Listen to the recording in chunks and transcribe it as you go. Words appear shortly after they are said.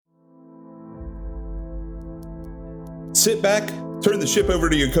Sit back, turn the ship over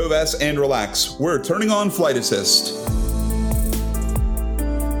to your Kovas, and relax. We're turning on Flight Assist.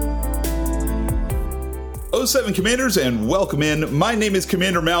 07 Commanders, and welcome in. My name is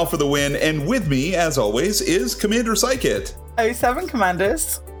Commander Mal for the win, and with me, as always, is Commander Psychit. 07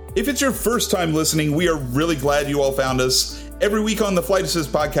 Commanders. If it's your first time listening, we are really glad you all found us. Every week on the Flight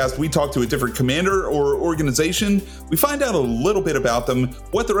Assist podcast, we talk to a different commander or organization. We find out a little bit about them,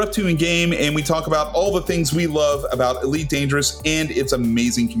 what they're up to in game, and we talk about all the things we love about Elite Dangerous and its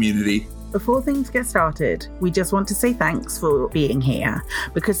amazing community. Before things get started, we just want to say thanks for being here,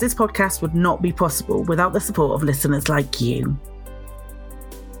 because this podcast would not be possible without the support of listeners like you.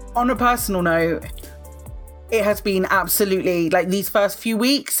 On a personal note, it has been absolutely, these first few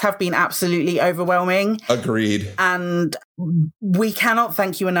weeks have been absolutely overwhelming. Agreed. And we cannot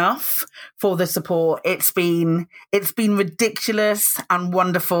thank you enough for the support. It's been ridiculous and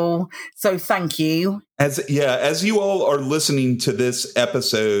wonderful. So thank you. As you all are listening to this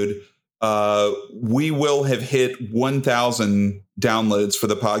episode, we will have hit 1,000 downloads for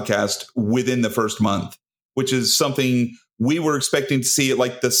the podcast within the first month, which is something we were expecting to see at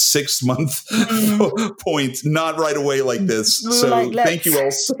the 6-month point, not right away like this. So thank you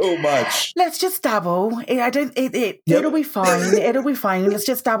all so much. Let's just dabble. It'll be fine. It'll be fine. Let's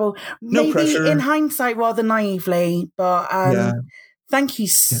just dabble. No pressure. In hindsight, rather naively, but thank you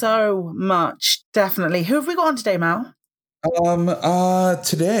so much. Definitely. Who have we got on today, Mal?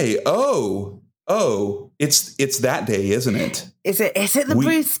 Today. It's that day, isn't it? Is it the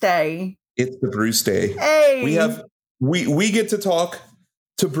Bruce Day? It's the Bruce Day. Hey. We get to talk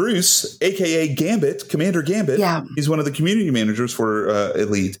to Bruce, aka Gambit, Commander Gambit. Yeah. He's one of the community managers for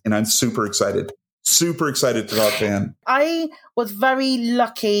Elite, and I'm super excited. Super excited to talk to him. I was very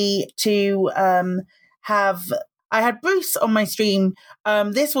lucky to I had Bruce on my stream.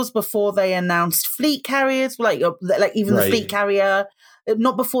 This was before they announced fleet carriers, even the fleet carrier.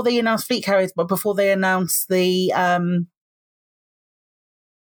 Not before they announced fleet carriers, but before they announced the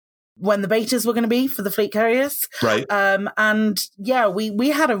when the betas were going to be for the fleet carriers. Right. We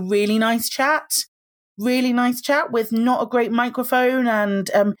had a really nice chat with not a great microphone and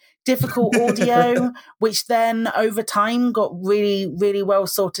difficult audio, which then over time got really, really well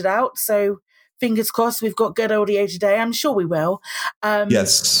sorted out. So fingers crossed we've got good audio today. I'm sure we will.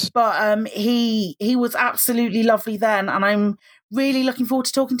 Yes. But he was absolutely lovely then, and I'm really looking forward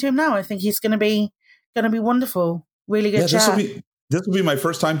to talking to him now. I think he's going to be wonderful. Really good chat. This will be my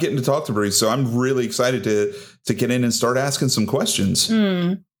first time getting to talk to Bruce, so I'm really excited to get in and start asking some questions.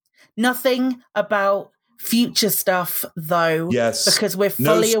 Nothing about future stuff, though. Yes. Because we're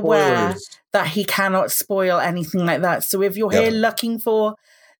fully aware that he cannot spoil anything like that. So if you're here looking for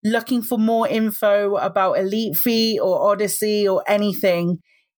more info about Elite Fleet or Odyssey or anything,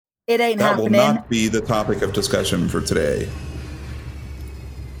 it ain't happening. That will not be the topic of discussion for today.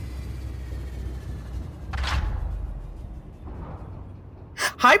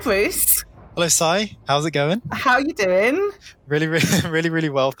 Hi, Bruce. Hello, Sai. How's it going? How are you doing? Really, really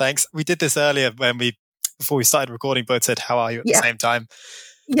well, thanks. We did this earlier before we started recording, both said, how are you at the same time?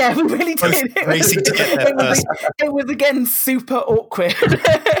 Yeah, we really did. Racing to get there first. It was, again, super awkward. Hey,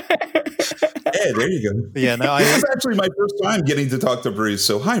 there you go. Yeah, no, this is actually my first time getting to talk to Bruce,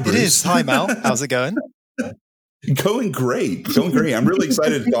 so hi, Bruce. It is. Hi, Mal. How's it going? Going great. I'm really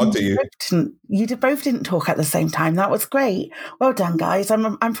excited to talk to you. You both didn't talk at the same time. That was great. Well done, guys.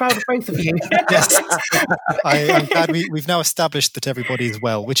 I'm proud of both of you. Yes. I'm glad we've now established that everybody is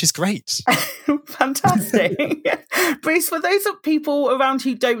well, which is great. Fantastic. Bruce, for those of people around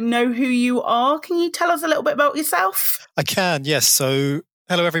who don't know who you are, can you tell us a little bit about yourself? I can, yes. So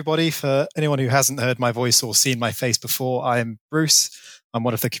hello, everybody. For anyone who hasn't heard my voice or seen my face before, I am Bruce. I'm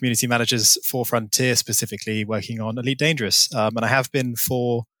one of the community managers for Frontier, specifically working on Elite Dangerous. And I have been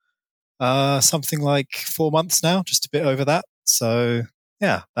for something like 4 months now, just a bit over that. So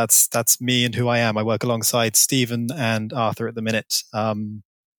yeah, that's me and who I am. I work alongside Stephen and Arthur at the minute.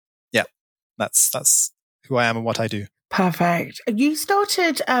 That's who I am and what I do. Perfect. You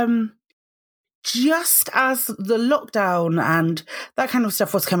started just as the lockdown and that kind of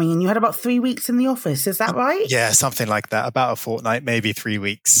stuff was coming in. You had about 3 weeks in the office. Is that right? Yeah, something like that. About a fortnight, maybe 3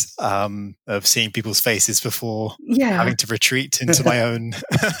 weeks of seeing people's faces before having to retreat into my own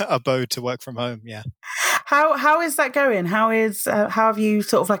abode to work from home. Yeah. How is that going? How have you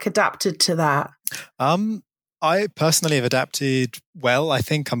sort of adapted to that? I personally have adapted well. I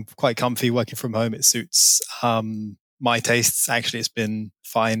think I'm quite comfy working from home. It suits my tastes. Actually, it's been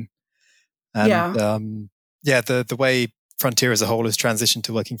fine. And the way Frontier as a whole has transitioned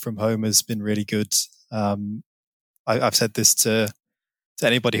to working from home has been really good. I've said this to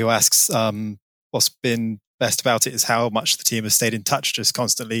anybody who asks what's been best about it is how much the team has stayed in touch, just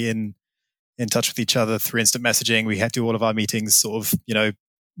constantly in touch with each other through instant messaging. We had to do all of our meetings sort of,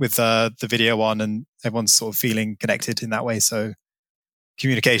 with the video on, and everyone's sort of feeling connected in that way. So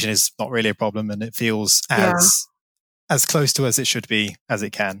communication is not really a problem, and it feels as close to as it should be as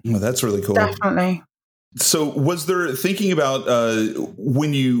it can. Well, that's really cool. Definitely. So was there, thinking about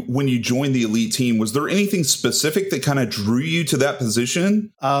when you joined the elite team, was there anything specific that kind of drew you to that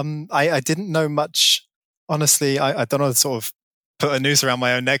position? I didn't know much. Honestly, I don't know to sort of put a noose around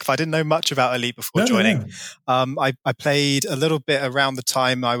my own neck. If I didn't know much about Elite before joining. I played a little bit around the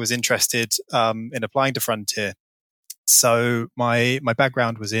time I was interested in applying to Frontier. So my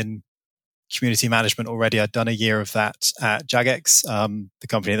background was in community management already. I'd done a year of that at Jagex, the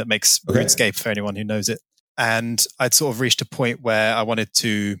company that makes RuneScape, for anyone who knows it. And I'd sort of reached a point where I wanted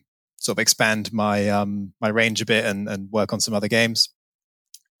to sort of expand my my range a bit and work on some other games.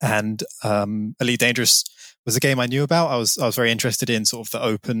 And Elite Dangerous was a game I knew about. I was very interested in sort of the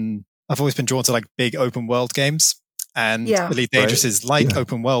open. I've always been drawn to like big open world games. And Elite Dangerous is like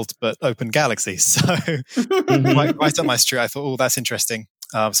open world, but open galaxy. So right up my street, I thought, that's interesting.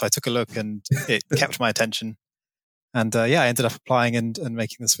 So I took a look and it kept my attention. And I ended up applying and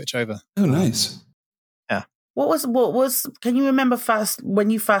making the switch over. Oh, nice. Yeah. What was, can you remember first, when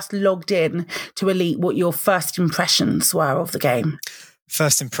you first logged in to Elite, what your first impressions were of the game?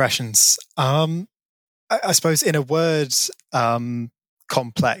 First impressions. I suppose in a word,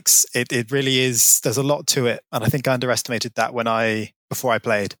 complex. It really is. There's a lot to it, and I think I underestimated that before I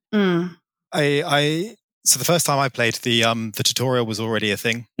played. So the first time I played, the tutorial was already a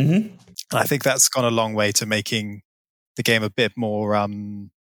thing, and I think that's gone a long way to making the game a bit more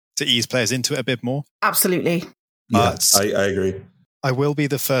to ease players into it a bit more. Absolutely. But I agree. I will be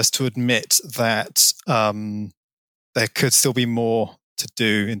the first to admit that there could still be more to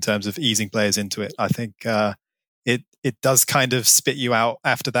do in terms of easing players into it. I think it does kind of spit you out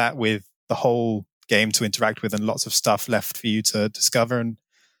after that with the whole game to interact with and lots of stuff left for you to discover and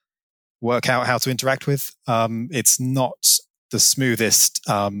work out how to interact with. It's not the smoothest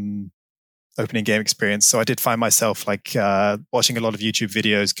opening game experience. So I did find myself like watching a lot of YouTube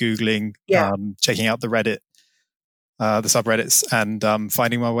videos, Googling, checking out the Reddit, the subreddits, and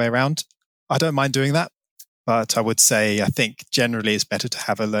finding my way around. I don't mind doing that, but I would say I think generally it's better to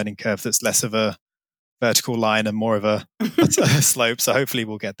have a learning curve that's less of a vertical line and more of a slope. So hopefully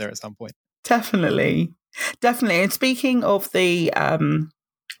we'll get there at some point. Definitely. And speaking of the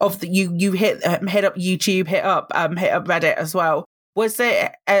you hit up YouTube, hit up Reddit as well. Was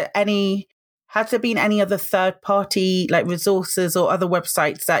there has there been any other third party like resources or other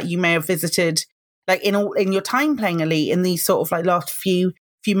websites that you may have visited, like in your time playing Elite in these sort of like last few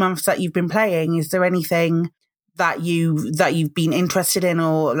months that you've been playing? Is there anything that you've been interested in,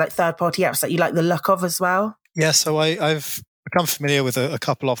 or like third party apps that you like the look of as well? Yeah, so I've become familiar with a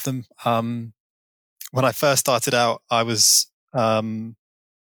couple of them. When I first started out, I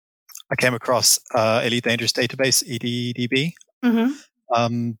came across Elite Dangerous Database, EDDB.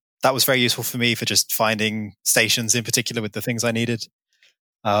 That was very useful for me for just finding stations in particular with the things I needed.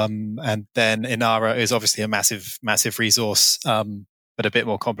 And then Inara is obviously a massive, massive resource, but a bit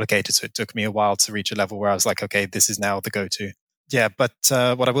more complicated. So it took me a while to reach a level where I was like, okay, this is now the go-to. Yeah, but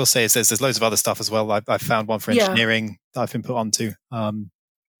what I will say is there's loads of other stuff as well. I found one for engineering that I've been put onto. Would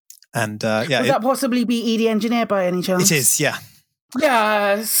that possibly be ED Engineer by any chance? It is, yeah.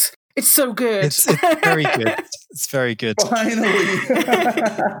 Yes. It's so good. It's very good. It's very good. Finally.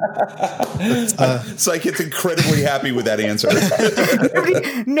 Psychic's incredibly happy with that answer.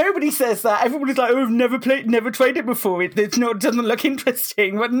 Nobody says that. Everybody's like, "Oh, I've never tried it before. It doesn't look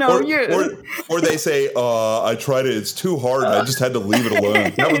interesting." But no, or they say, "I tried it. It's too hard. I just had to leave it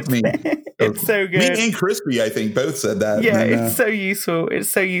alone." That was me. It's so good. Me and Crispy, I think, both said that. Yeah, it's so useful.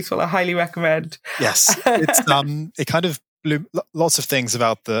 It's so useful. I highly recommend. Yes, it's it kind of blew lots of things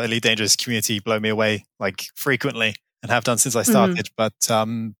about the Elite Dangerous community blow me away like frequently, and have done since I started. But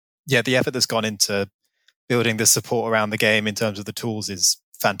the effort that's gone into building the support around the game in terms of the tools is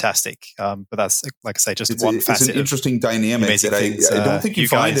fantastic. But that's, like I say, just one facet. It's an interesting dynamic that I don't think you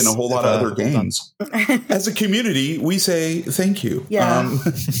find in a whole lot of other games. As a community, we say thank you. Yeah.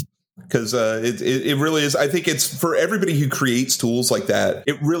 Because it really is. I think it's for everybody who creates tools like that.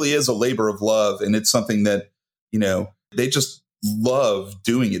 It really is a labor of love, and it's something that, they just love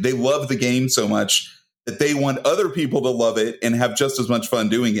doing it. They love the game so much that they want other people to love it and have just as much fun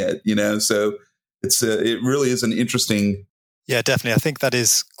doing it. So it really is an interesting. Yeah, definitely. I think that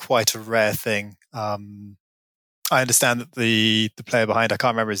is quite a rare thing. I understand that the player behind, I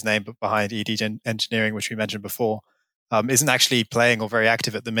can't remember his name, but behind ED Engineering, which we mentioned before, isn't actually playing or very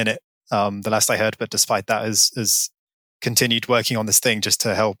active at the minute. the last I heard, but despite that has continued working on this thing just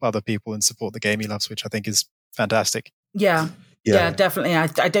to help other people and support the game he loves, which I think is fantastic. Yeah, definitely. I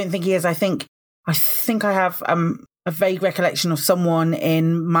don't think he is. I think I have a vague recollection of someone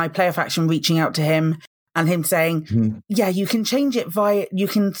in my player faction reaching out to him and him saying, yeah, you can change it you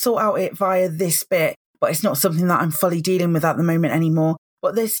can sort out it via this bit, but it's not something that I'm fully dealing with at the moment anymore.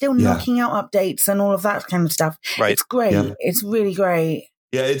 But they're still knocking out updates and all of that kind of stuff. Right. It's great. Yeah. It's really great.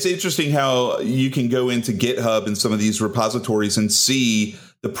 Yeah, it's interesting how you can go into GitHub and some of these repositories and see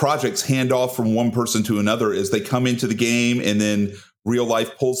the projects hand off from one person to another as they come into the game, and then real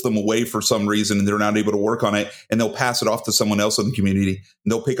life pulls them away for some reason and they're not able to work on it, and they'll pass it off to someone else in the community,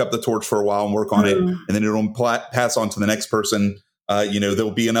 and they'll pick up the torch for a while and work on it, and then it'll pass on to the next person.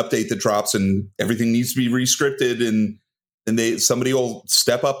 There'll be an update that drops and everything needs to be re-scripted, and somebody will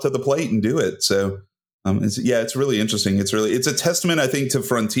step up to the plate and do it. So it's really interesting. It's a testament, I think, to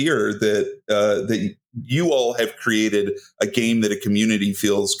Frontier that you all have created a game that a community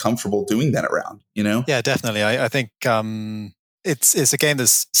feels comfortable doing that around. Yeah, definitely. I think it's a game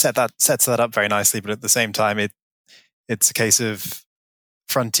that's sets that up very nicely, but at the same time, it's a case of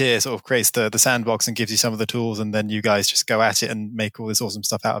Frontier sort of creates the sandbox and gives you some of the tools, and then you guys just go at it and make all this awesome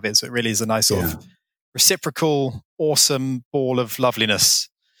stuff out of it. So it really is a nice sort of reciprocal, awesome ball of loveliness.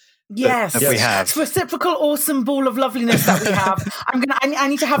 Yes, that we have. It's reciprocal, awesome ball of loveliness that we have. I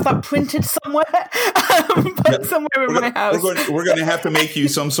need to have that printed somewhere, somewhere in my house. We're going to have to make you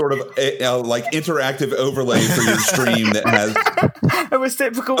some sort of interactive overlay for your stream that has a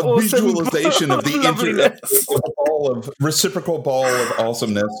reciprocal, awesome visualization of the reciprocal ball of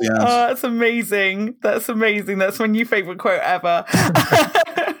awesomeness. Yes. Oh, that's amazing. That's amazing. That's my new favorite quote ever.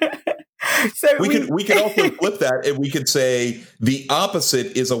 So we could also flip that, and we could say the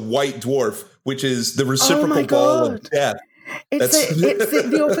opposite is a white dwarf, which is the reciprocal ball of death.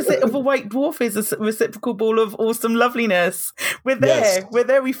 The opposite of a white dwarf is a reciprocal ball of awesome loveliness. We're there. Yes. We're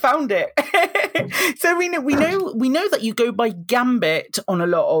there. We found it. So we know that you go by Gambit on a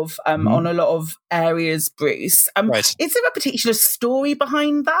lot of areas, Bruce. Right. Is there a particular story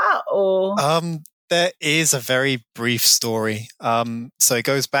behind that, or? There is a very brief story. So it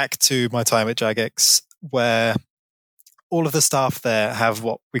goes back to my time at Jagex, where all of the staff there have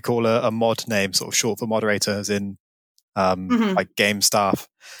what we call a mod name, sort of short for moderator, as in like game staff.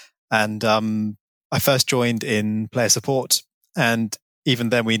 And I first joined in player support, and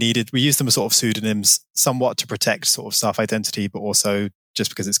even then we used them as sort of pseudonyms, somewhat to protect sort of staff identity, but also just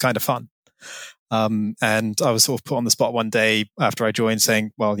because it's kind of fun. And I was sort of put on the spot one day after I joined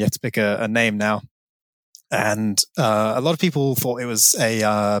saying, well, you have to pick a name now. And a lot of people thought it was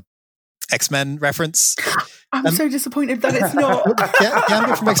a X-Men reference. I'm so disappointed that it's not.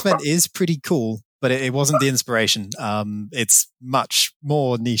 Gambit from X-Men is pretty cool, but it wasn't the inspiration. It's much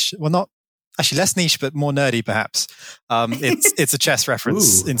more niche. Well, not actually less niche, but more nerdy, perhaps. It's a chess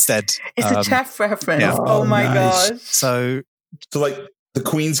reference instead. It's a chess reference. Yeah. Oh my gosh! So like the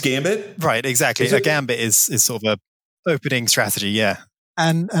Queen's Gambit, right? Exactly. A gambit is sort of a opening strategy. Yeah.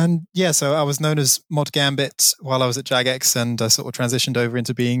 And yeah, so I was known as Mod Gambit while I was at Jagex, and I sort of transitioned over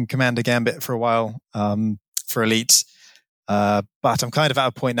into being Commander Gambit for a while for Elite. But I'm kind of at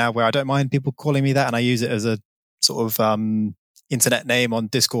a point now where I don't mind people calling me that, and I use it as a sort of internet name on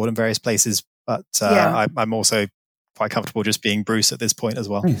Discord and various places. But I'm also quite comfortable just being Bruce at this point as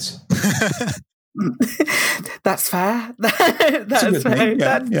well. Nice. That's fair. That's fair.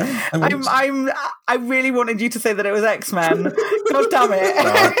 Yeah. I really wanted you to say that it was X-Men. God damn it!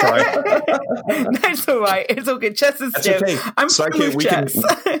 No, it's all right. It's all good. Chess is still. Okay. I'm fine with chess.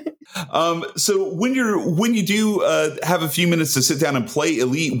 So when you do have a few minutes to sit down and play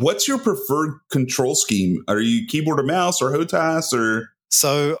Elite, what's your preferred control scheme? Are you keyboard or mouse or HOTAS or?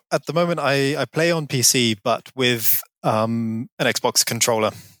 So at the moment, I play on PC, but with an Xbox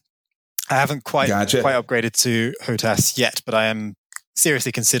controller. I haven't quite upgraded to HOTAS yet, but I am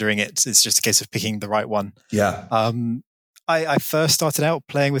seriously considering it. It's just a case of picking the right one. Yeah. I first started out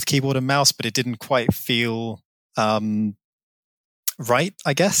playing with keyboard and mouse, but it didn't quite feel right,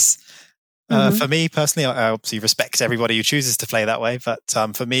 I guess. For me personally, I obviously respect everybody who chooses to play that way, but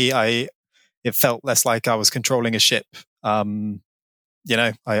for me, it felt less like I was controlling a ship. I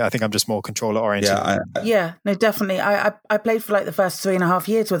think I'm just more controller oriented. Yeah, no, definitely. I played for like the first 3.5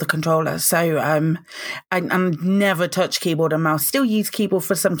 years with a controller, so I never touched keyboard and mouse. Still use keyboard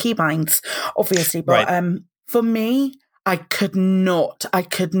for some keybinds, obviously, but for me, I could not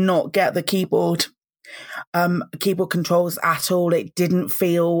get the keyboard controls at all. It didn't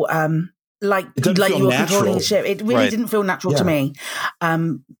feel like you were controlling a ship. It really didn't feel natural to me.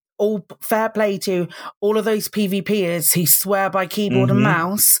 all fair play to all of those PvPers who swear by keyboard and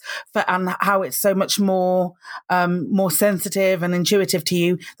mouse and how it's so much more sensitive and intuitive to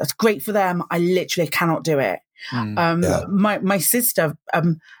you. That's great for them. I literally cannot do it. My sister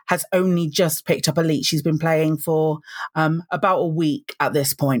has only just picked up Elite. She's been playing for about a week at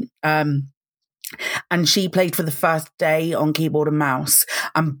this point. And she played for the first day on keyboard and mouse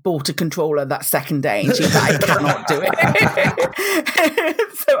and bought a controller that second day. And she's like, I cannot do it.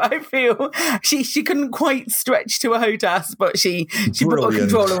 So I feel she couldn't quite stretch to a HOTAS, but she bought a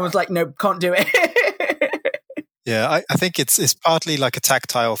controller and was like, no, can't do it. Yeah, I think it's partly like a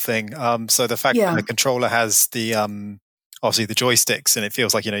tactile thing. So the fact that the controller has the obviously the joysticks, and it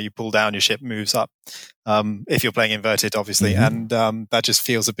feels like, you pull down, your ship moves up. If you're playing inverted, obviously, and that just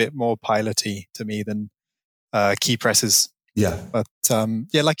feels a bit more piloty to me than key presses. Yeah, but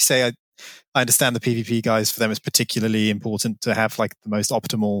like you say, I understand the PvP guys. For them, it's particularly important to have like the most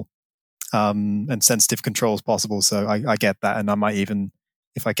optimal and sensitive controls possible. So I get that, and I might even,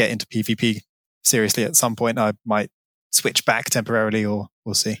 if I get into PvP seriously at some point, I might switch back temporarily, or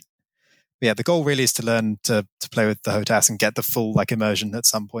we'll see. But yeah, the goal really is to learn to play with the HOTAS and get the full like immersion at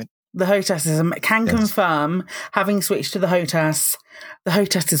some point. The HOTAS can confirm, having switched to the HOTAS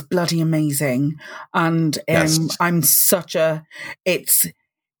is bloody amazing. And I'm such a, it's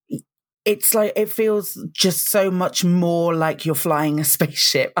like, it feels just so much more like you're flying a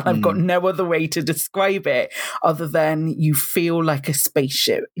spaceship. And I've got no other way to describe it other than you feel like a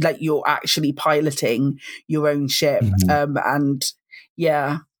spaceship, like you're actually piloting your own ship. And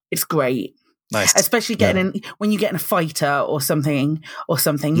yeah, it's great. Nice. Especially when you get in a fighter or something.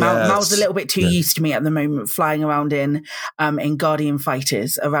 Mal's a little bit too used to me at the moment, flying around in Guardian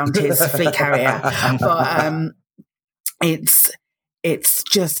fighters around his fleet carrier. But it's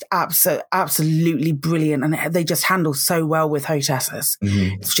just absolutely brilliant, and they just handle so well with HOTASs.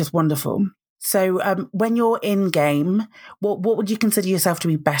 It's just wonderful. So when you're in game, what would you consider yourself to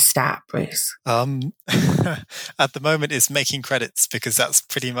be best at, Bruce? At the moment, it's making credits, because that's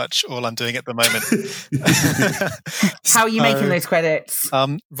pretty much all I'm doing at the moment. How are you making those credits?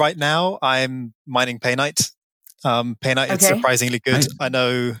 Right now, I'm mining Painite. Painite is surprisingly good. I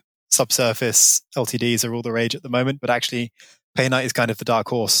know subsurface LTDs are all the rage at the moment, but actually Painite is kind of the dark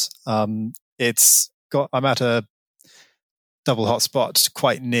horse. I'm at a double hotspot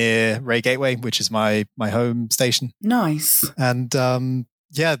quite near Ray Gateway, which is my home station. Nice. And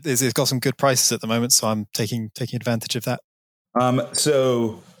it's got some good prices at the moment, so I'm taking advantage of that.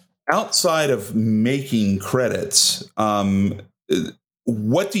 So outside of making credits,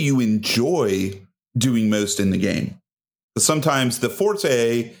 what do you enjoy doing most in the game? Sometimes the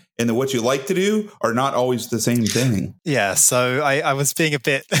forte and the what you like to do are not always the same thing. Yeah, so I was being a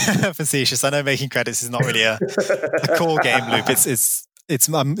bit facetious. I know making credits is not really a core game loop. It's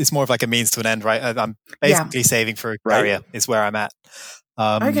more of like a means to an end, right? I'm basically saving for a carrier is where I'm at.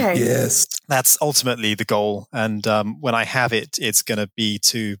 Okay. Yes. That's ultimately the goal. And when I have it, it's going to be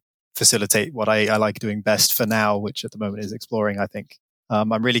to facilitate what I like doing best for now, which at the moment is exploring, I think.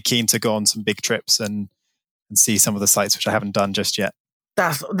 I'm really keen to go on some big trips and see some of the sites which I haven't done just yet.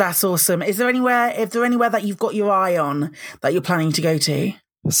 That's awesome. Is there anywhere that you've got your eye on that you're planning to go to?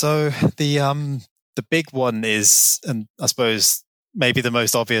 So the big one is, and I suppose maybe the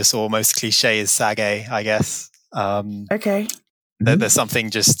most obvious or most cliche, is Sage, I guess. Okay. There's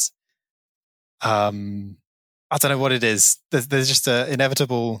something just I don't know what it is. There's just an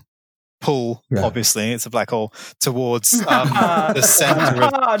inevitable pull, obviously, it's a black hole, towards the center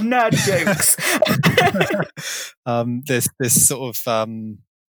of... nerd jokes. There's this sort of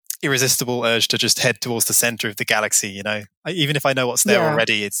irresistible urge to just head towards the center of the galaxy, even if I know what's there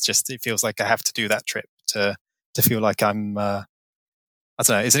already, it feels like I have to do that trip to feel like I'm I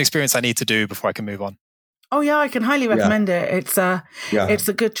don't know, it's an experience I need to do before I can move on. Oh yeah, I can highly recommend it. It's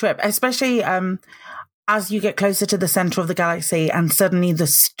a good trip, especially as you get closer to the center of the galaxy and suddenly the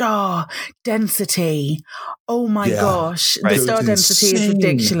star density. Oh my gosh, the star density is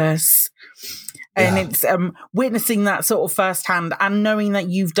ridiculous. And it's witnessing that sort of firsthand and knowing that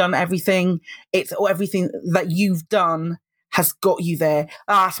you've done everything. Everything that you've done has got you there.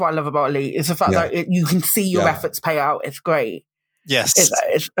 That's what I love about Elite. It's the fact that you can see your efforts pay out. It's great. Yes,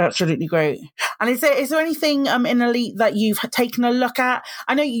 it's absolutely great. And is there anything in Elite that you've taken a look at?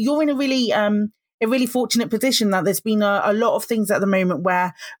 I know you're in a really fortunate position that there's been a lot of things at the moment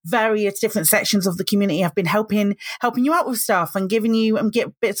where various different sections of the community have been helping you out with stuff and giving you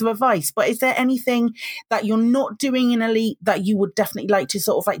get bits of advice. But is there anything that you're not doing in Elite that you would definitely like to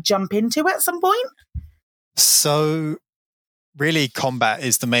sort of like jump into at some point? So really combat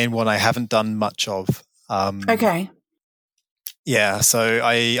is the main one I haven't done much of. Okay. Yeah, so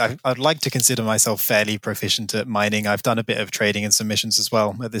I'd like to consider myself fairly proficient at mining. I've done a bit of trading and some missions as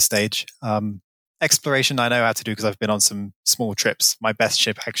well at this stage. Exploration I know how to do because I've been on some small trips. My best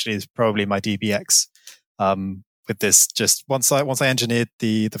ship actually is probably my DBX. With this, just once I engineered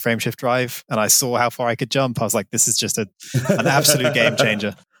the frameshift drive and I saw how far I could jump, I was like, this is just an absolute game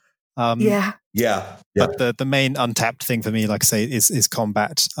changer. Yeah. But the main untapped thing for me, like I say, is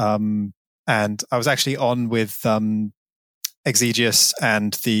combat. And I was actually on with Exegius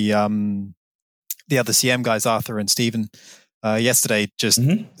and the other CM guys, Arthur and Stephen, yesterday.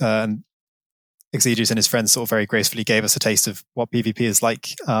 And Exegius and his friends sort of very gracefully gave us a taste of what PvP is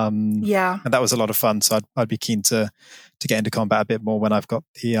like. And that was a lot of fun. So I'd be keen to get into combat a bit more when I've got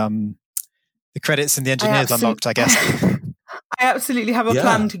the credits and the engineers unlocked, I guess. I absolutely have a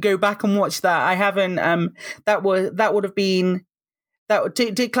plan to go back and watch that. I haven't. That would have been.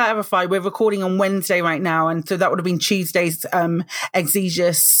 To clarify, we're recording on Wednesday right now, and so that would have been Tuesday's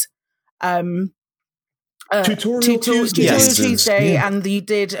Exegius tutorial Tuesday, and you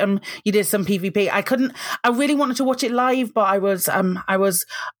did some PvP. I really wanted to watch it live, but I was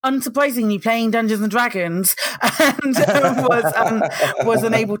unsurprisingly playing Dungeons and Dragons and was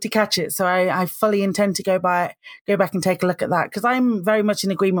unable to catch it. So I fully intend to go back and take a look at that, because I'm very much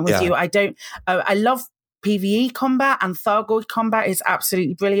in agreement with you. I love PvE combat, and Thargoid combat is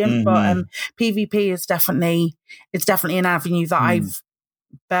absolutely brilliant, but PvP is definitely an avenue that I've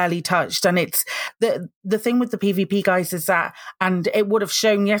barely touched. And it's the thing with the PvP guys is that, and it would have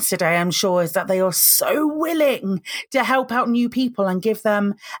shown yesterday, I'm sure, is that they are so willing to help out new people and give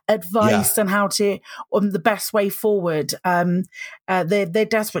them advice on how to on the best way forward. They're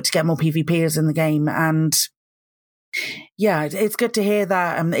desperate to get more PvPers in the game, and it's good to hear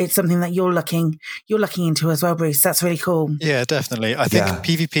that it's something that you're looking into as well, Bruce. That's really cool. Yeah, definitely. I think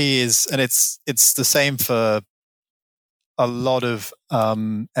PvP is, and it's the same for a lot of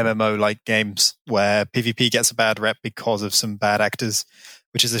MMO-like games where PvP gets a bad rep because of some bad actors,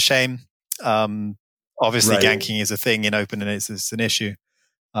 which is a shame. Obviously, ganking is a thing in open, and it's an issue.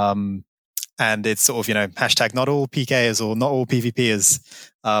 And it's sort of, hashtag not all PKers or not all PvPers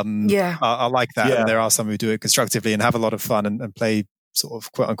are like that. Yeah. And there are some who do it constructively and have a lot of fun and play sort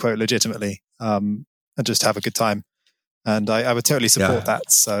of quote unquote legitimately and just have a good time. And I would totally support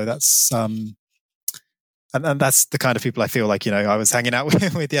that. So that's and that's the kind of people I feel like, I was hanging out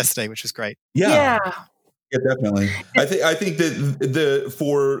with yesterday, which was great. Yeah, definitely. I think that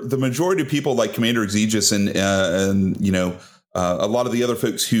for the majority of people like Commander Exegius and a lot of the other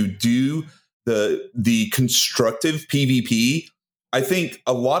folks who do the constructive PvP, I think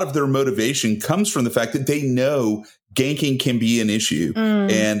a lot of their motivation comes from the fact that they know ganking can be an issue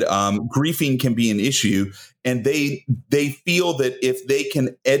and griefing can be an issue. And they feel that if they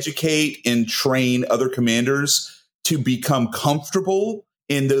can educate and train other commanders to become comfortable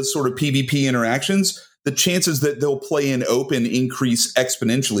in those sort of PvP interactions, the chances that they'll play in open increase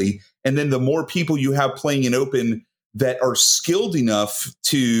exponentially. And then the more people you have playing in open that are skilled enough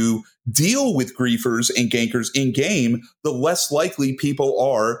to deal with griefers and gankers in game, the less likely people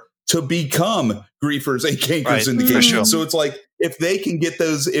are to become griefers and gankers in the game. Sure. So it's like, if they can get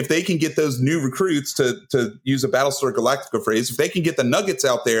those new recruits, to use a Battlestar Galactica phrase, if they can get the nuggets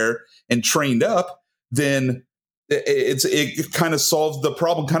out there and trained up, then it kind of solves the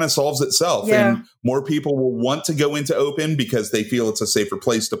problem, kind of solves itself. Yeah. And more people will want to go into open because they feel it's a safer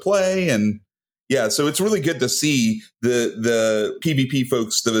place to play. And so it's really good to see the PvP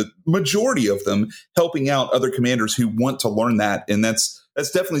folks, the majority of them, helping out other commanders who want to learn that. And that's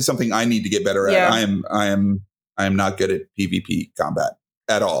definitely something I need to get better at. I am not good at PvP combat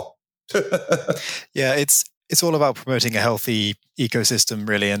at all. Yeah, it's all about promoting a healthy ecosystem,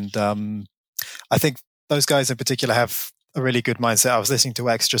 really. And I think those guys in particular have a really good mindset. I was listening to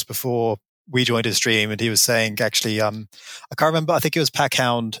X just before we joined his stream, and he was saying, actually, I can't remember, I think it was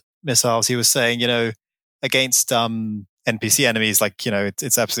Packhound missiles. He was saying, against NPC enemies, like,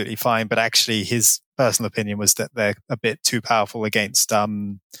 it's absolutely fine. But actually, his personal opinion was that they're a bit too powerful against,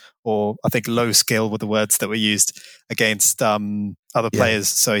 or I think low skill were the words that were used against other players.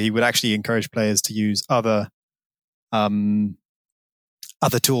 So he would actually encourage players to use other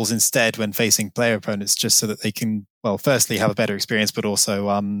tools instead when facing player opponents, just so that they can, well, firstly have a better experience, but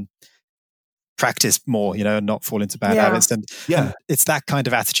also practice more, and not fall into bad habits. And it's that kind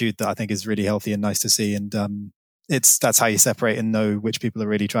of attitude that I think is really healthy and nice to see. And that's how you separate and know which people are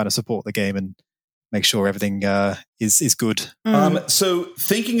really trying to support the game and make sure everything is good. So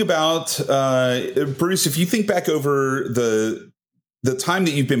thinking about Bruce, if you think back over the time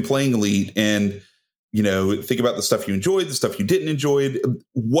that you've been playing Elite, and think about the stuff you enjoyed, the stuff you didn't enjoy,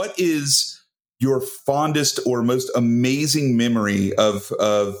 what is your fondest or most amazing memory of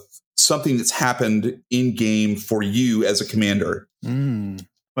something that's happened in game for you as a commander?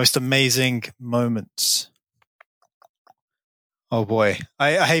 Most amazing moments. Oh boy,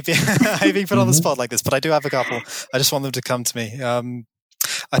 I hate being put on the spot like this, but I do have a couple. I just want them to come to me.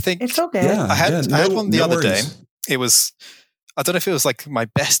 I think it's okay. Yeah, I had one the other day. worries. It was, I don't know if it was like my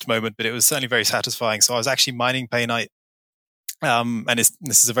best moment, but it was certainly very satisfying. So I was actually mining Paynite. And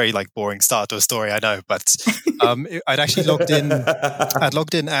this is a very like boring start to a story, I know, but I'd actually logged in. I'd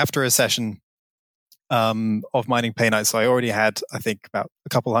logged in after a session of mining Paynite, so I already had, I think, about a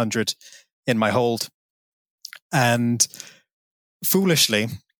couple hundred in my hold. And foolishly,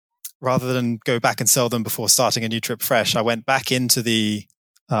 rather than go back and sell them before starting a new trip fresh, I went back into the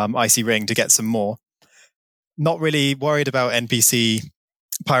Icy Ring to get some more. Not really worried about NPC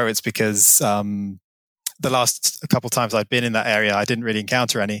pirates because the last couple times I'd been in that area, I didn't really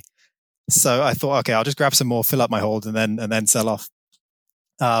encounter any. So I thought, okay, I'll just grab some more, fill up my hold, and then sell off.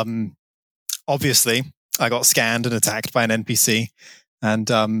 Obviously, I got scanned and attacked by an NPC, and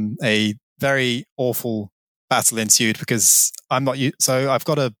a very awful battle ensued because I'm not. So I've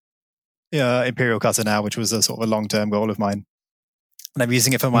got a Imperial Cutter now, which was a sort of a long-term goal of mine, and I'm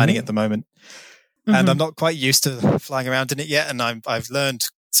using it for mining at the moment. And I'm not quite used to flying around in it yet, and I've learned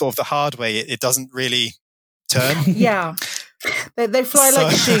sort of the hard way. It doesn't really turn. Yeah, they fly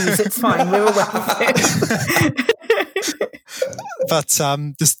like shoes. It's fine. We're aware of it. But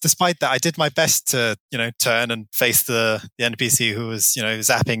despite that, I did my best to turn and face the NPC who was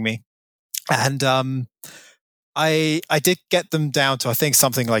zapping me, and I did get them down to, I think,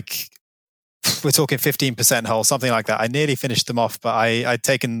 something like, we're talking 15% hull, something like that. I nearly finished them off, but I'd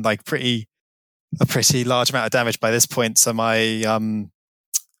taken like a pretty large amount of damage by this point. So my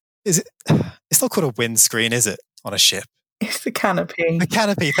it's not called a windscreen, is it, on a ship? It's the canopy. The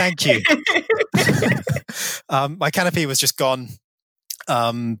canopy, thank you. My canopy was just gone,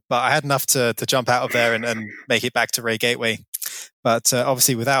 but I had enough to jump out of there and make it back to Ray Gateway. But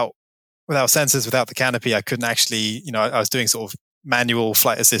obviously, without sensors, without the canopy, I couldn't actually. I was doing sort of manual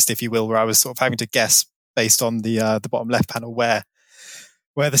flight assist, if you will, where I was sort of having to guess based on the bottom left panel where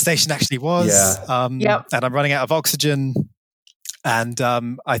the station actually was. Yeah. Yep. And I'm running out of oxygen, and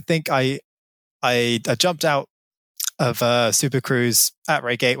I think I jumped out of Super Cruise at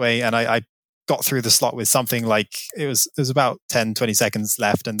Ray Gateway, and I got through the slot with something like it was about 10-20 seconds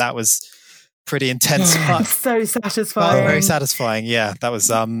left, and that was pretty intense. But so satisfying. very satisfying. Yeah, that was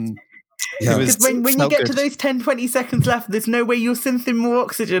Yeah. Because when you get to those 10-20 seconds left, there's no way you're synthing more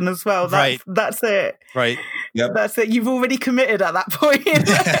oxygen as well. That's it. Right. Yep. That's it. You've already committed at that point.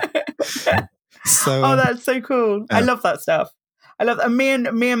 So, that's so cool. Yeah. I love that stuff. I love that. Me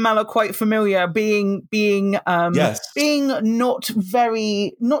and Mal are quite familiar being Yes. being not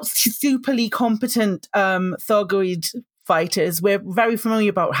superly competent Thargoid fighters. We're very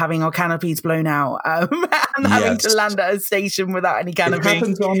familiar about having our canopies blown out and having to land at a station without any canopy. It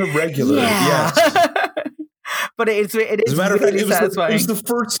happens on the regular. Yeah. Yes. But it is As a matter of fact, really satisfying. it was the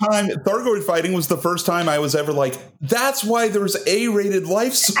first time Thargoid fighting was the first time I was ever like, that's why there's A-rated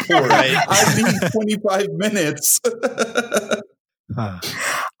life support. Right. I need 25 minutes.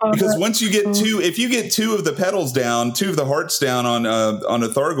 Because once you get if you get two of the pedals down, two of the hearts down on a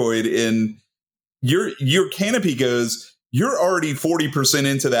Thargoid, and your canopy goes, you're already 40%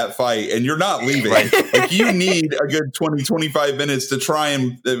 into that fight, and you're not leaving. Right. Like, you need a good 20-25 minutes to try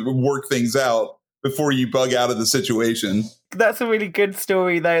and work things out before you bug out of the situation. That's a really good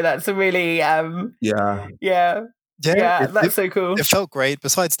story, though. That's a really Yeah. That's so cool. It felt great.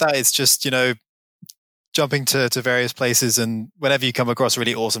 Besides that, it's just jumping to various places, and whenever you come across a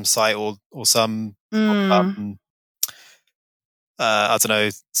really awesome site or some I don't know,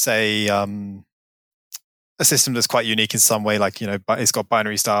 say a system that's quite unique in some way, like it's got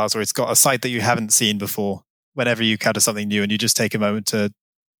binary stars, or it's got a site that you haven't seen before. Whenever you encounter something new, and you just take a moment to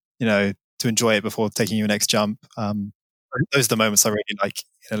enjoy it before taking your next jump. Those are the moments I really like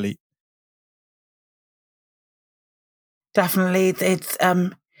in Elite. Definitely, it's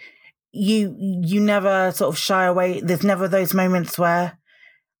you never sort of shy away. There's never those moments where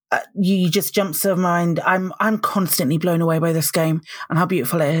you just jump to mind. I'm constantly blown away by this game and how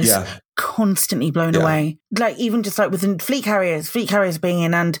beautiful it is. Yeah. Constantly blown away. Like, even just like with the fleet carriers being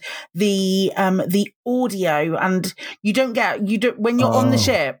in, and the audio, and you don't when you're on the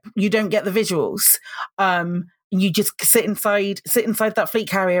ship, you don't get the visuals. You just sit inside that fleet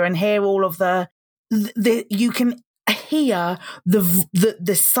carrier and hear all of the you can hear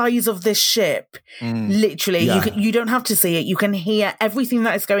the size of this ship. Literally, you don't have to see it. You can hear everything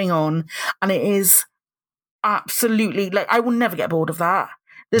that is going on, and it is absolutely, like, I will never get bored of that.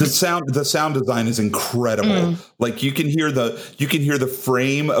 The sound design is incredible. Like you can hear the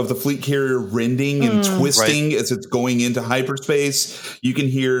frame of the fleet carrier rending and twisting as it's going into hyperspace. You can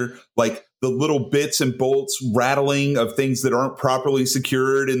hear like the little bits and bolts rattling of things that aren't properly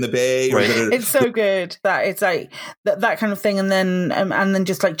secured in the bay. Right. It's so good that it's like that kind of thing, and then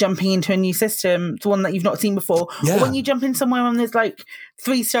just like jumping into a new system, to one that you've not seen before. Yeah. Or when you jump in somewhere and there's like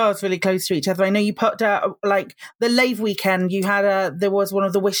 3 stars really close to each other. I know you put like the Lave weekend. You had there was one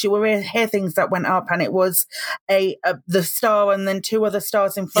of the Wish You Were Here things that went up, and it was the star and then 2 other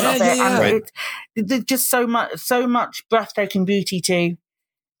stars in front of it, and there's just so much breathtaking beauty to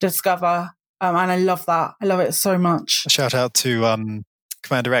discover, and I love that. I love it so much. A shout out to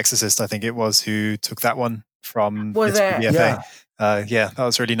Commander Exorcist, I think it was, who took that one from Was it? BFA. That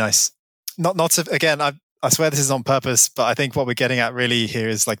was really nice. Not to, again, I swear this is on purpose, but I think what we're getting at really here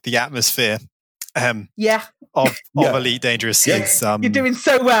is like the atmosphere of Elite Dangerous is you're doing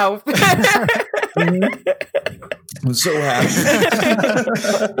so well. I'm so happy.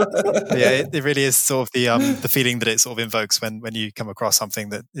 It really is sort of the feeling that it sort of invokes when you come across something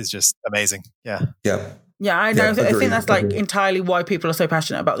that is just amazing. Yeah, I know. I think that's like entirely why people are so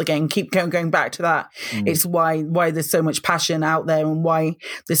passionate about the game. Keep going back to that. It's why there's so much passion out there, and why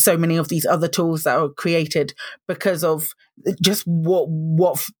there's so many of these other tools that are created because of just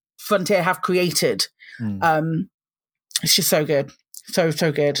what Frontier have created. It's just so good, so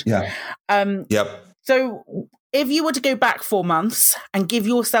good. Yeah. So if you were to go back 4 months and give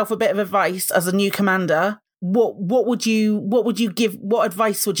yourself a bit of advice as a new commander, what would you give? What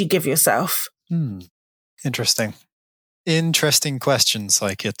advice would you give yourself? Interesting question,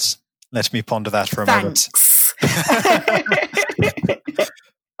 Psykit. Let me ponder that for a moment.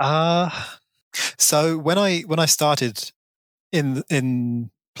 So when I started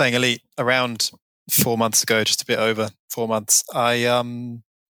in playing Elite around 4 months ago, just a bit over 4 months, I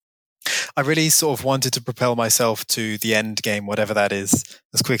really sort of wanted to propel myself to the end game, whatever that is,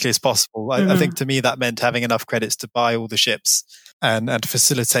 as quickly as possible. I think to me that meant having enough credits to buy all the ships and to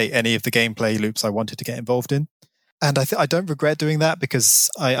facilitate any of the gameplay loops I wanted to get involved in. And I don't regret doing that,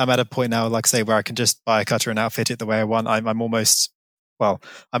 because I'm at a point now, like I say, where I can just buy a cutter and outfit it the way I want. I'm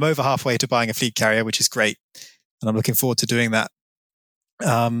over halfway to buying a fleet carrier, which is great, and I'm looking forward to doing that.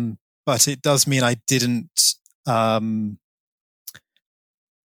 But it does mean I didn't.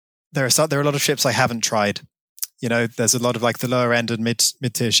 There are a lot of ships I haven't tried. You know, there's a lot of like the lower end and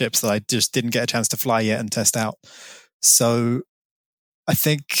mid-tier ships that I just didn't get a chance to fly yet and test out. So I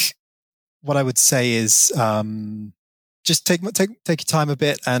think what I would say is just take your time a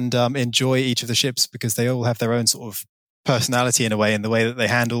bit and enjoy each of the ships, because they all have their own sort of personality in a way, in the way that they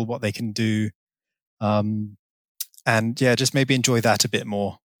handle what they can do. Just maybe enjoy that a bit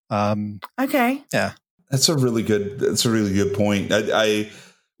more. Okay. Yeah. That's a really good point.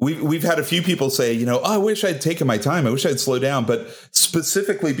 We've had a few people say, I wish I'd taken my time. I wish I'd slow down. But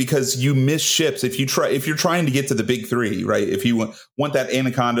specifically because you miss ships. If you're trying to get to the big 3, right? If you want that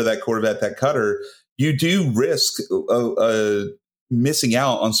Anaconda, that Corvette, that cutter, you do risk missing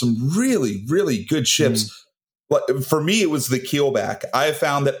out on some really, really good ships. But for me, it was the keelback. I have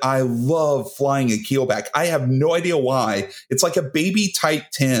found that I love flying a keelback. I have no idea why. It's like a baby Type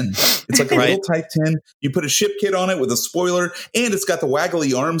 10. It's like a little Type 10. You put a ship kit on it with a spoiler, and it's got the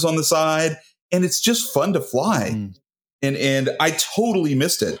waggly arms on the side, and it's just fun to fly. And I totally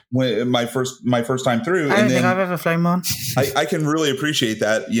missed it when my first time through. I don't think I've ever flown one. I can really appreciate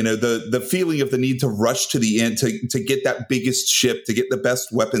that. The feeling of the need to rush to the end to get that biggest ship, to get the best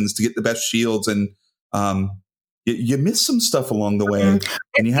weapons, to get the best shields, and you miss some stuff along the way,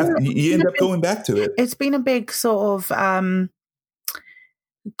 and you end up going back to it. It's been a big sort of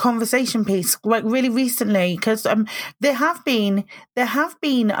conversation piece, like really recently, because there have been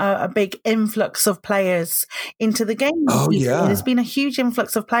a big influx of players into the game. There's been a huge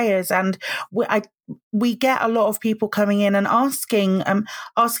influx of players, and we get a lot of people coming in and asking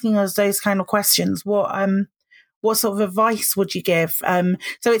us those kind of questions. What sort of advice would you give?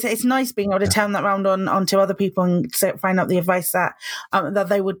 So it's nice being able to turn that round onto other people and find out the advice that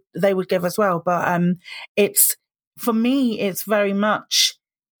they would give as well. But for me, it's very much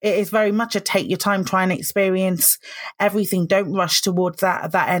a take your time, try and experience everything. Don't rush towards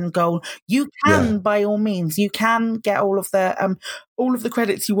that end goal. You can, by all means, you can get all of the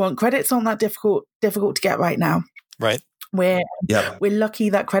credits you want. Credits aren't that difficult to get right now. Right. We're lucky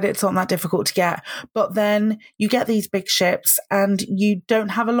that credits aren't that difficult to get, but then you get these big ships and you don't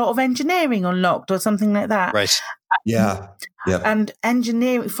have a lot of engineering unlocked or something like that. Right. Yeah. Yeah. And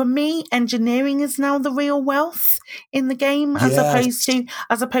engineering, for me, engineering is now the real wealth in the game, as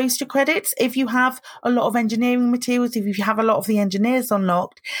opposed to credits. If you have a lot of engineering materials, if you have a lot of the engineers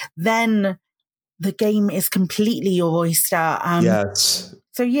unlocked, then the game is completely your oyster. Yes.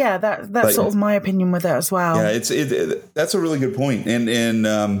 So yeah, that's sort of my opinion with it as well. Yeah, that's a really good point. And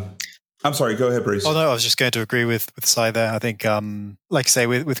I'm sorry, go ahead, Bruce. Oh no, I was just going to agree with Sai there. I think, like I say,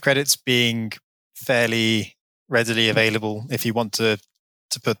 with credits being fairly readily available, if you want to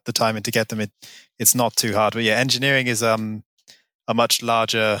put the time in to get them, it's not too hard. But yeah, engineering is a much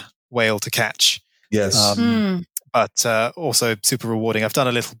larger whale to catch. Yes. But also super rewarding. I've done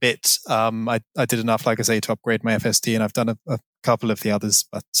a little bit. I did enough, like I say, to upgrade my FSD, and I've done a couple of the others.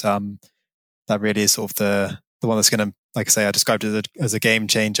 But that really is sort of the one that's going to, like I say, I described it as a game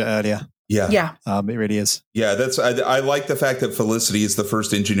changer earlier. Yeah. It really is. Yeah, I like the fact that Felicity is the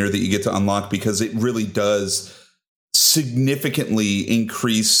first engineer that you get to unlock, because it really does significantly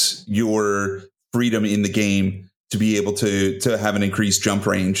increase your freedom in the game to be able to have an increased jump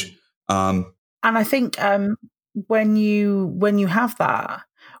range. And I think when you have that,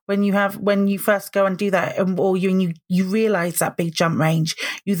 when you first go and do that, or you realize that big jump range,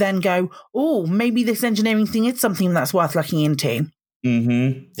 you then go, oh, maybe this engineering thing is something that's worth looking into.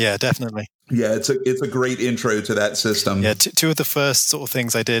 Mm-hmm. Yeah, definitely. Yeah, it's a great intro to that system. Yeah, two of the first sort of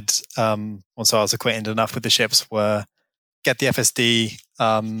things I did once I was acquainted enough with the ships were get the FSD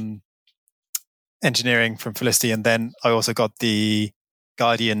engineering from Felicity, and then I also got the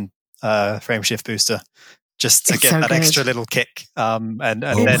Guardian frame shift booster just to get that extra little kick. And then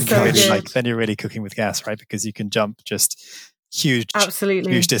then you're really cooking with gas, right? Because you can jump just huge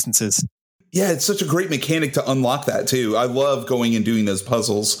distances. Yeah, it's such a great mechanic to unlock that too. I love going and doing those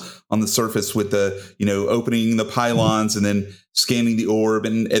puzzles on the surface with the, opening the pylons and then scanning the orb.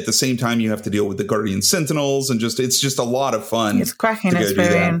 And at the same time, you have to deal with the Guardian Sentinels, and it's just a lot of fun. It's a cracking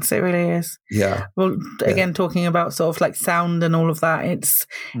experience. It really is. Yeah. Well, again, talking about sort of like sound and all of that, it's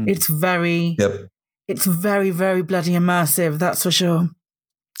very, it's very, very bloody immersive. That's for sure.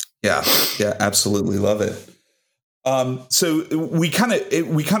 Yeah. Yeah. Absolutely love it. So we kind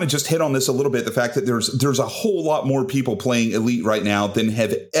of just hit on this a little bit. The fact that there's a whole lot more people playing Elite right now than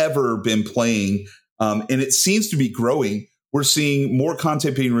have ever been playing. And it seems to be growing. We're seeing more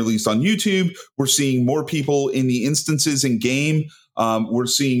content being released on YouTube. We're seeing more people in the instances in game. We're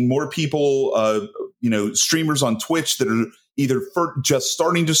seeing more people, streamers on Twitch that are either just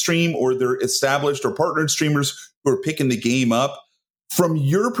starting to stream, or they're established or partnered streamers who are picking the game up. From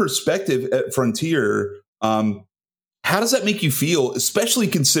your perspective at Frontier, how does that make you feel, especially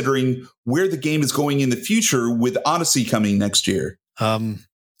considering where the game is going in the future with Odyssey coming next year?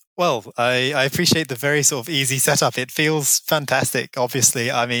 Well, I appreciate the very sort of easy setup. It feels fantastic,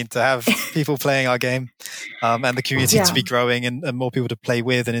 obviously. I mean, to have people playing our game and the community to be growing and more people to play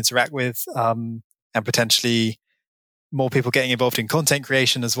with and interact with, and potentially more people getting involved in content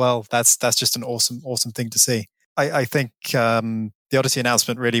creation as well. That's just an awesome thing to see. I think the Odyssey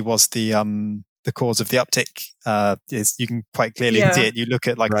announcement really was the cause of the uptick. You can quite clearly see it. You look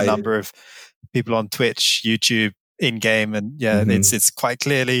at the number of people on Twitch, YouTube, in-game, and it's quite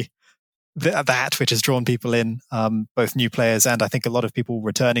clearly that which has drawn people in, both new players and I think a lot of people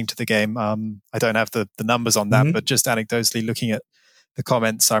returning to the game. I don't have the numbers on that, but just anecdotally looking at the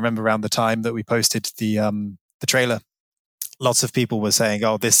comments, I remember around the time that we posted the trailer, lots of people were saying,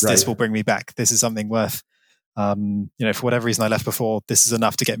 "Oh, this will bring me back. This is something worth." For whatever reason I left before, this is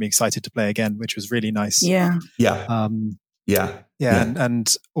enough to get me excited to play again, which was really nice.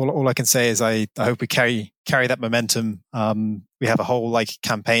 And all I can say is I hope we carry that momentum. We have a whole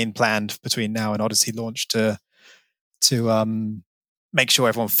campaign planned between now and Odyssey launch to make sure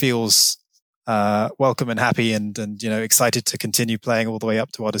everyone feels welcome and happy and excited to continue playing all the way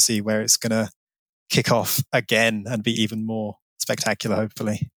up to Odyssey, where it's going to kick off again and be even more spectacular,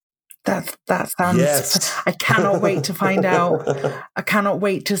 hopefully. That sounds. Yes. I cannot wait to find out. I cannot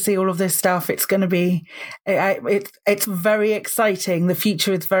wait to see all of this stuff. It's going to be. It's very exciting. The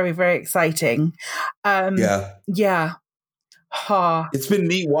future is very, very exciting. Yeah. It's been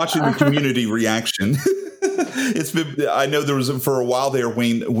neat watching the community reaction. It's been. I know there was for a while there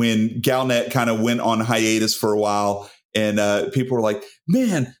when Galnet kind of went on hiatus for a while, and people were like,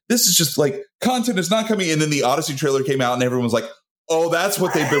 "Man, this is just content is not coming." And then the Odyssey trailer came out, and everyone was like, "Oh, that's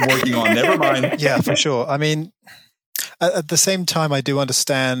what they've been working on. Never mind." Yeah, for sure. I mean, at the same time, I do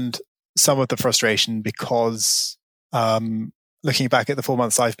understand some of the frustration because looking back at the 4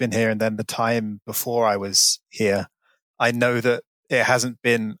 months I've been here and then the time before I was here, I know that it hasn't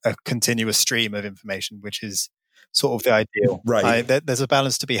been a continuous stream of information, which is sort of the ideal. Right. There's a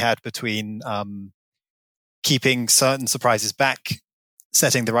balance to be had between keeping certain surprises back,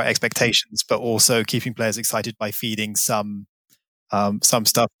 setting the right expectations, but also keeping players excited by feeding some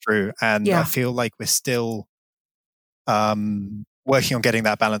stuff through. And I feel like we're still working on getting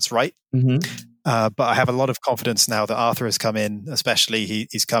that balance right. Mm-hmm. But I have a lot of confidence now that Arthur has come in, especially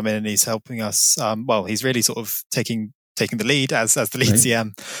he's come in and he's helping us. He's really sort of taking the lead as the lead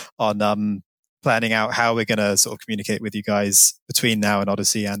CM on planning out how we're going to sort of communicate with you guys between now and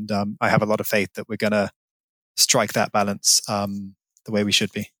Odyssey. And I have a lot of faith that we're going to strike that balance the way we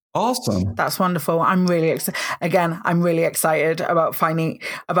should be. Awesome. That's wonderful. I'm really excited. Again, I'm really excited about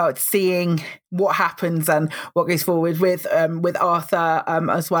seeing what happens and what goes forward with Arthur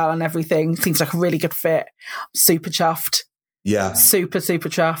as well, and everything. Seems like a really good fit. Super chuffed. Yeah. Super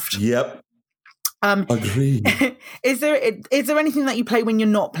chuffed. Yep. Agreed. Is there anything that you play when you're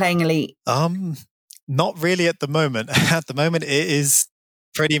not playing Elite? Not really at the moment. At the moment, it is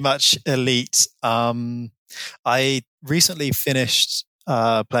pretty much Elite. I recently finished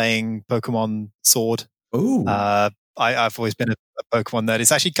playing Pokemon Sword. Ooh. I've always been a Pokemon nerd.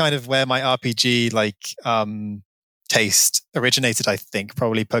 It's actually kind of where my RPG taste originated, I think.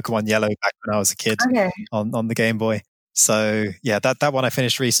 Probably Pokemon Yellow back when I was a kid on the Game Boy. So yeah, that one I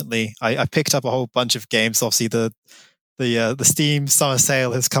finished recently. I picked up a whole bunch of games. Obviously the Steam summer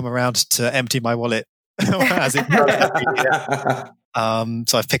sale has come around to empty my wallet as it does every year.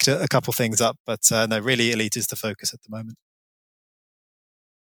 So I've picked a couple things up, but no, really Elite is the focus at the moment.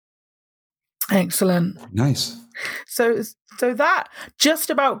 Excellent. Nice. So that just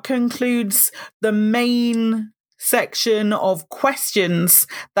about concludes the main section of questions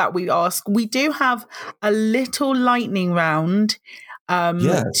that we ask. We do have a little lightning round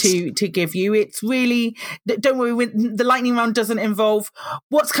to give you. It's really, don't worry, the lightning round doesn't involve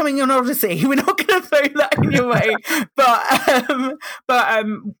what's coming on Odyssey. We're not going to throw that in your way, but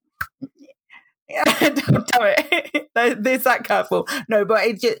don't do it. There's that careful. No, but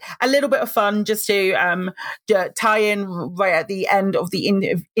it's just a little bit of fun just to tie in right at the end of the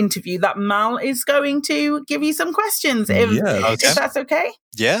interview that Mal is going to give you some questions. If that's okay.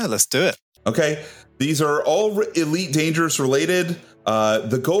 Yeah, let's do it. Okay. These are all Elite Dangerous related.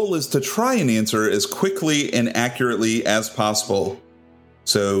 The goal is to try and answer as quickly and accurately as possible.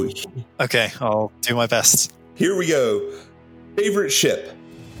 So, okay, I'll do my best. Here we go. Favorite ship?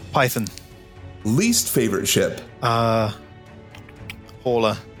 Python. Least favorite ship? Hauler.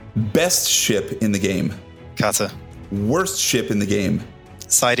 Best ship in the game? Cutter. Worst ship in the game?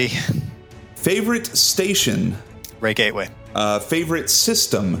 Sidey. Favorite station? Ray Gateway. Favorite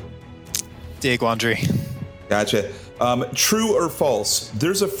system? Diaguandri. Gotcha. True or false?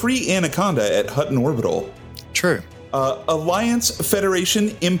 There's a free Anaconda at Hutton Orbital. True. Alliance,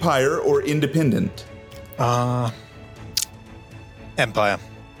 Federation, Empire, or Independent? Empire.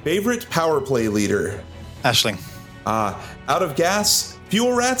 Favorite power play leader? Ashling. Out of gas,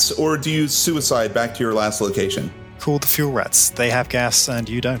 fuel rats, or do you suicide back to your last location? Call the fuel rats. They have gas and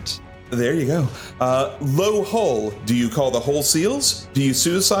you don't. There you go. Low hull. Do you call the hull seals? Do you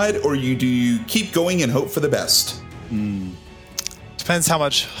suicide, or do you keep going and hope for the best? Depends how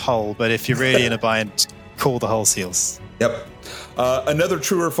much hull, but if you're really in a bind, call the hull seals. Yep. Another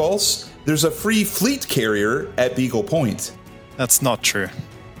true or false. There's a free fleet carrier at Beagle Point. That's not true.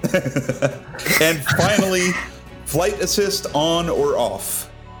 And finally, flight assist on or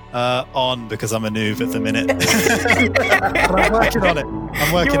off? On, because I'm a noob at the minute. But I'm working on it.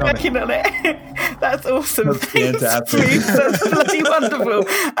 You're working on it. That's awesome. That's fantastic. Bruce. That's bloody wonderful.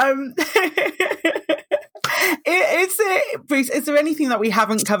 Bruce, is there anything that we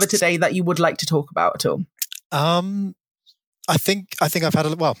haven't covered today that you would like to talk about at all? I think I've had a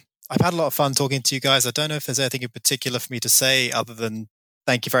lot of fun talking to you guys. I don't know if there's anything in particular for me to say other than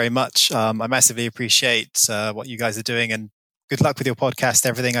thank you very much. I massively appreciate what you guys are doing, and good luck with your podcast.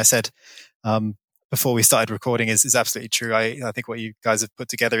 Everything I said before we started recording is absolutely true. I think what you guys have put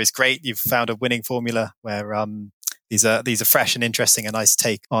together is great. You've found a winning formula where these are fresh and interesting, a nice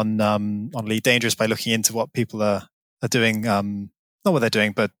take on Elite Dangerous by looking into what people are doing, not what they're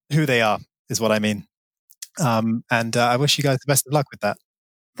doing, but who they are is what I mean. And I wish you guys the best of luck with that.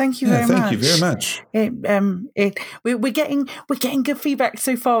 Thank you very much. Thank you very much. We're getting good feedback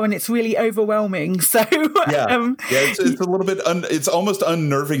so far, and it's really overwhelming. So it's a little bit. It's almost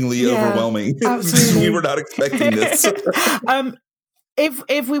unnervingly overwhelming. Absolutely. We were not expecting this. If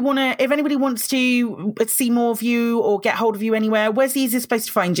anybody wants to see more of you or get hold of you anywhere, where's the easiest place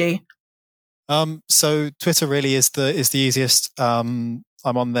to find you? So Twitter really is the easiest. I'm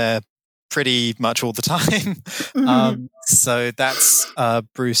on there pretty much all the time. So that's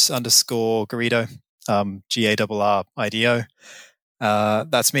Bruce _Garrido, GARRIDO.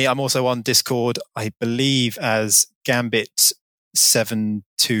 That's me. I'm also on Discord, I believe, as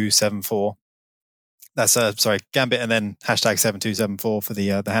Gambit7274. That's Gambit and then #7274 for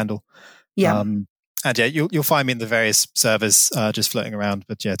the handle. Yeah. And yeah, you'll find me in the various servers just floating around.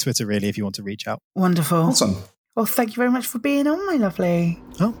 But yeah, Twitter really, if you want to reach out. Wonderful. Awesome. Well, thank you very much for being on, my lovely.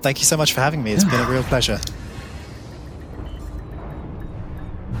 Oh, thank you so much for having me. It's been a real pleasure.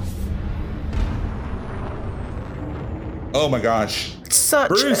 Oh my gosh.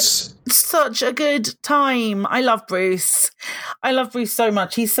 Bruce. Such a good time. I love Bruce. I love Bruce so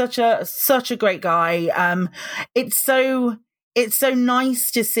much. He's such a great guy. It's so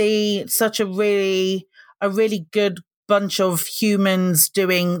nice to see such a really good bunch of humans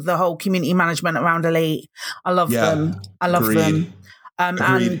doing the whole community management around Elite. I love them. I love them.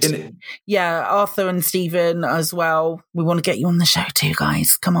 And yeah, Arthur and Stephen as well. We want to get you on the show too,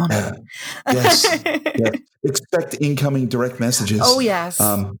 guys. Come on. Yes. Expect incoming direct messages. Oh, yes.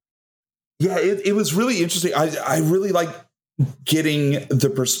 It was really interesting. I really like getting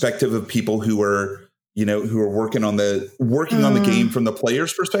the perspective of people who are working on the game from the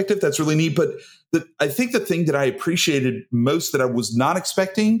player's perspective. That's really neat. But I think the thing that I appreciated most that I was not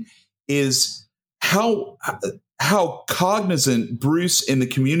expecting is how cognizant Bruce and the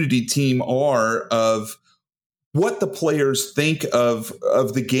community team are of what the players think of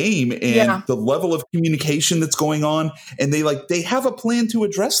the game and the level of communication that's going on. And they have a plan to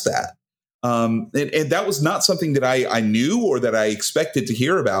address that. And that was not something that I knew or that I expected to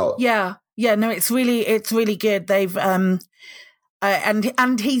hear about. Yeah. Yeah, no, it's really good. They've and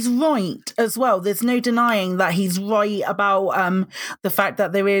he's right as well. There's no denying that he's right about the fact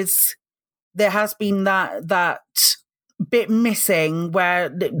that there has been that bit missing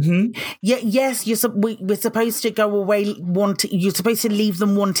where yes, we're supposed to go away you're supposed to leave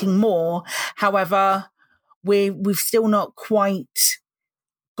them wanting more. However, we've still not quite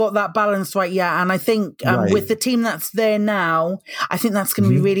got that balance right yet, and I think with the team that's there now, I think that's going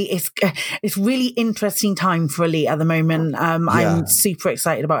to be really it's really interesting time for Elite at the moment. I'm super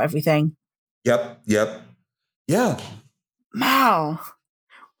excited about everything. Yep. Yeah. Mal.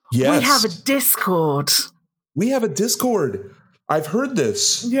 Yes. We have a Discord. I've heard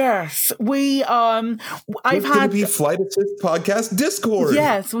this. Yes, we I've had to be Flight Assist Podcast Discord.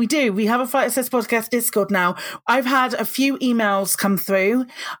 Yes, we do. We have a Flight Assist Podcast Discord now. I've had a few emails come through,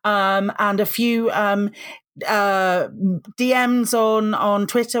 and a few DMs on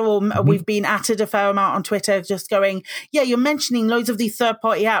Twitter, or we've been atted a fair amount on Twitter, just going, yeah, you're mentioning loads of these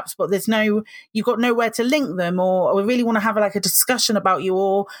third-party apps, but you've got nowhere to link them, or we really want to have a discussion about you,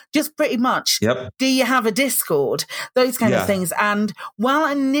 or just pretty much, do you have a Discord? Those kind of things. And while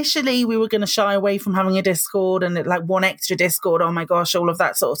initially we were going to shy away from having a Discord and one extra Discord, oh my gosh, all of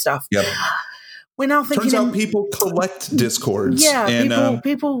that sort of stuff. Yep. We're now thinking. Turns out people collect Discords. Yeah, and,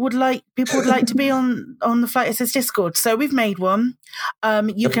 people would like to be on the Flight Assist Discord. So we've made one.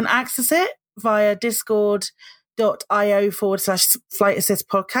 You can access it via discord.io/Flight Assist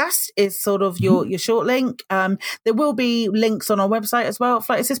Podcast is sort of your short link. There will be links on our website as well at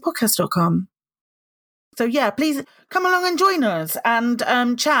flightassistpodcast.com. So yeah, please come along and join us and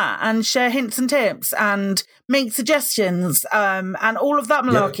chat and share hints and tips and make suggestions and all of that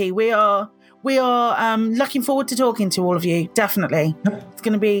malarkey. Yep. We are looking forward to talking to all of you. Definitely. It's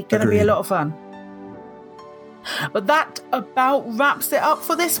going to be a lot of fun. But that about wraps it up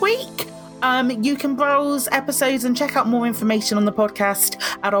for this week. You can browse episodes and check out more information on the podcast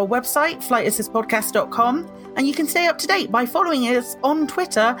at our website, flightassistpodcast.com. And you can stay up to date by following us on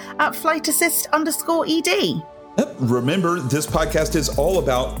Twitter at flightassist_ED. Yep. Remember, this podcast is all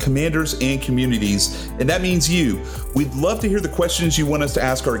about commanders and communities, and that means you. We'd love to hear the questions you want us to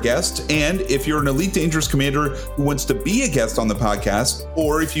ask our guests, and if you're an Elite Dangerous commander who wants to be a guest on the podcast,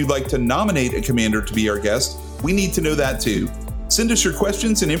 or if you'd like to nominate a commander to be our guest, we need to know that too. Send us your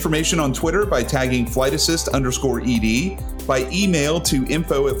questions and information on Twitter by tagging flightassist_ED, by email to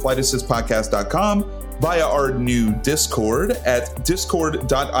info@flightassistpodcast.com, via our new Discord at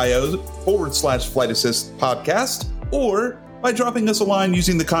discord.io/Flight Assist Podcast, or by dropping us a line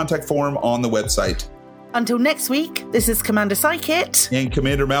using the contact form on the website. Until next week, this is Commander Psykit and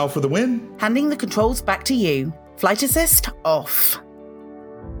Commander Mal for the win, handing the controls back to you. Flight Assist off.